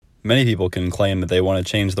Many people can claim that they want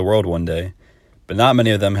to change the world one day, but not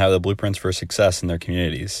many of them have the blueprints for success in their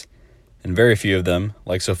communities. And very few of them,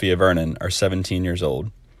 like Sophia Vernon, are 17 years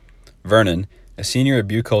old. Vernon, a senior at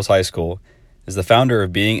Bucholz High School, is the founder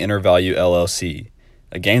of Being Inner Value LLC,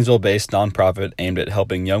 a Gainesville-based nonprofit aimed at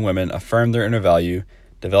helping young women affirm their inner value,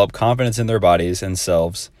 develop confidence in their bodies and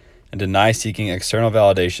selves, and deny seeking external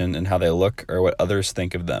validation in how they look or what others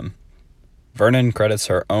think of them. Vernon credits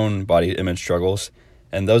her own body image struggles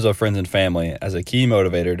and those of friends and family as a key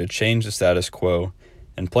motivator to change the status quo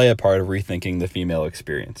and play a part of rethinking the female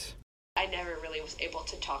experience. I never really was able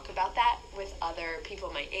to talk about that with other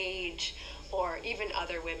people my age or even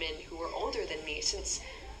other women who were older than me since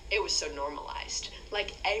it was so normalized.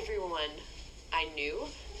 Like everyone I knew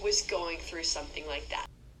was going through something like that.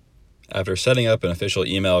 After setting up an official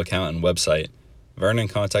email account and website, Vernon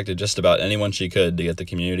contacted just about anyone she could to get the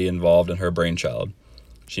community involved in her brainchild.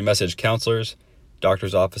 She messaged counselors,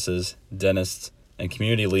 doctors' offices, dentists, and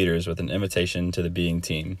community leaders with an invitation to the Being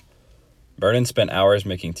team. Vernon spent hours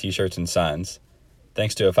making t-shirts and signs,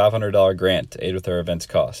 thanks to a $500 grant to aid with her event's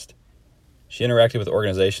cost. She interacted with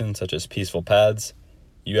organizations such as Peaceful Pads,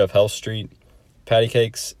 UF Health Street, Patty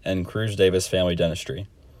Cakes, and Cruz Davis Family Dentistry.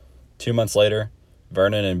 2 months later,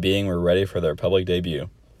 Vernon and Being were ready for their public debut.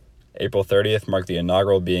 April 30th marked the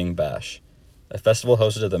inaugural Being Bash, a festival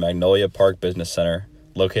hosted at the Magnolia Park Business Center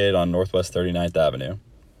located on Northwest 39th Avenue.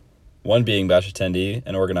 One Being Bash attendee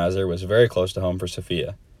and organizer was very close to home for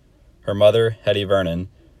Sophia. Her mother, Hetty Vernon,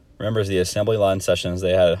 remembers the assembly line sessions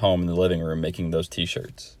they had at home in the living room making those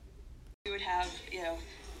t-shirts. We would have,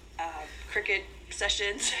 cricket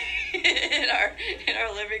sessions in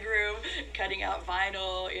our living room, cutting out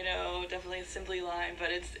vinyl, definitely assembly line, but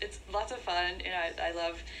it's lots of fun. I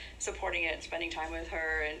love supporting it, spending time with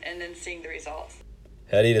her, and then seeing the results.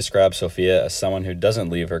 Hetty describes Sophia as someone who doesn't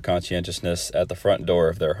leave her conscientiousness at the front door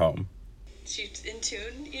of their home. She's in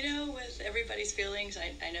tune, with everybody's feelings.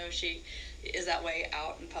 I know she is that way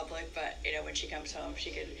out in public, but, when she comes home,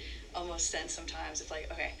 she could almost sense sometimes it's like,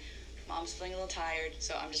 okay, Mom's feeling a little tired,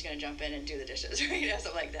 so I'm just going to jump in and do the dishes,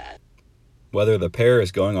 something like that. Whether the pair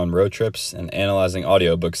is going on road trips and analyzing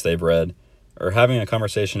audiobooks they've read, or having a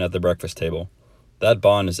conversation at the breakfast table, that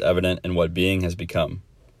bond is evident in what Being has become.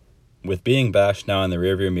 With Being Bash now in the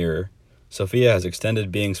rearview mirror, Sophia has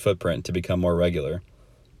extended Being's footprint to become more regular.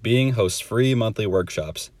 Being hosts free monthly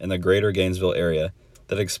workshops in the greater Gainesville area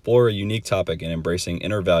that explore a unique topic in embracing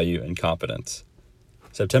inner value and confidence.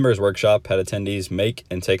 September's workshop had attendees make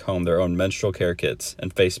and take home their own menstrual care kits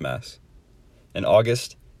and face masks. In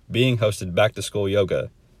August, Being hosted back-to-school yoga,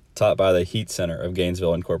 taught by the Heat Center of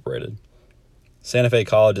Gainesville Incorporated. Santa Fe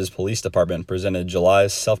College's police department presented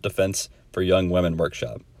July's Self-Defense for Young Women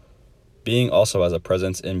workshop. Being also has a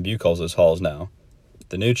presence in Bucholz's halls now.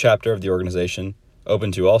 The new chapter of the organization,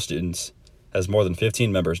 open to all students, has more than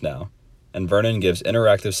 15 members now, and Vernon gives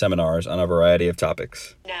interactive seminars on a variety of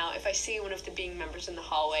topics. Now, if I see one of the Being members in the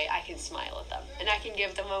hallway, I can smile at them, and I can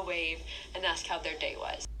give them a wave and ask how their day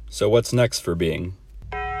was. So what's next for Being?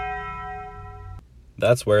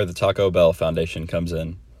 That's where the Taco Bell Foundation comes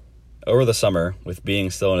in. Over the summer, with Being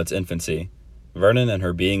still in its infancy, Vernon and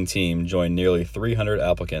her Being team joined nearly 300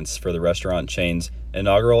 applicants for the restaurant chain's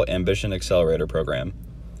inaugural Ambition Accelerator program,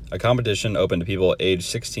 a competition open to people aged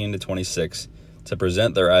 16 to 26 to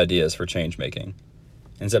present their ideas for change-making.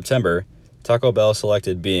 In September, Taco Bell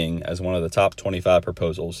selected Being as one of the top 25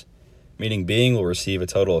 proposals, meaning Being will receive a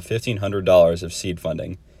total of $1,500 of seed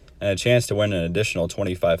funding and a chance to win an additional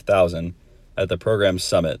 $25,000 at the program's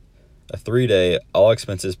summit, a 3-day,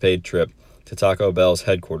 all-expenses-paid trip to Taco Bell's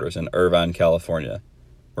headquarters in Irvine, California,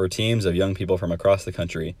 where teams of young people from across the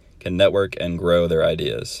country can network and grow their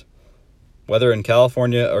ideas. Whether in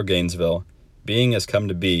California or Gainesville, Being has come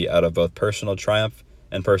to be out of both personal triumph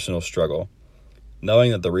and personal struggle.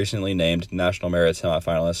 Knowing that the recently named National Merit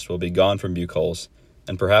semifinalists will be gone from Bucholz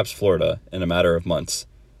and perhaps Florida in a matter of months,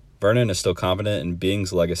 Vernon is still confident in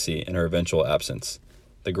Being's legacy in her eventual absence,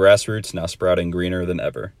 the grassroots now sprouting greener than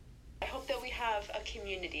ever. I hope that we have a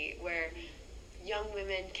community where young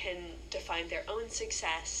women can define their own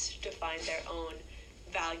success, define their own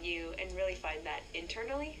value, and really find that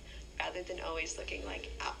internally rather than always looking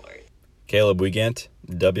outward. Caleb Wiegand,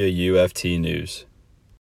 WUFT News.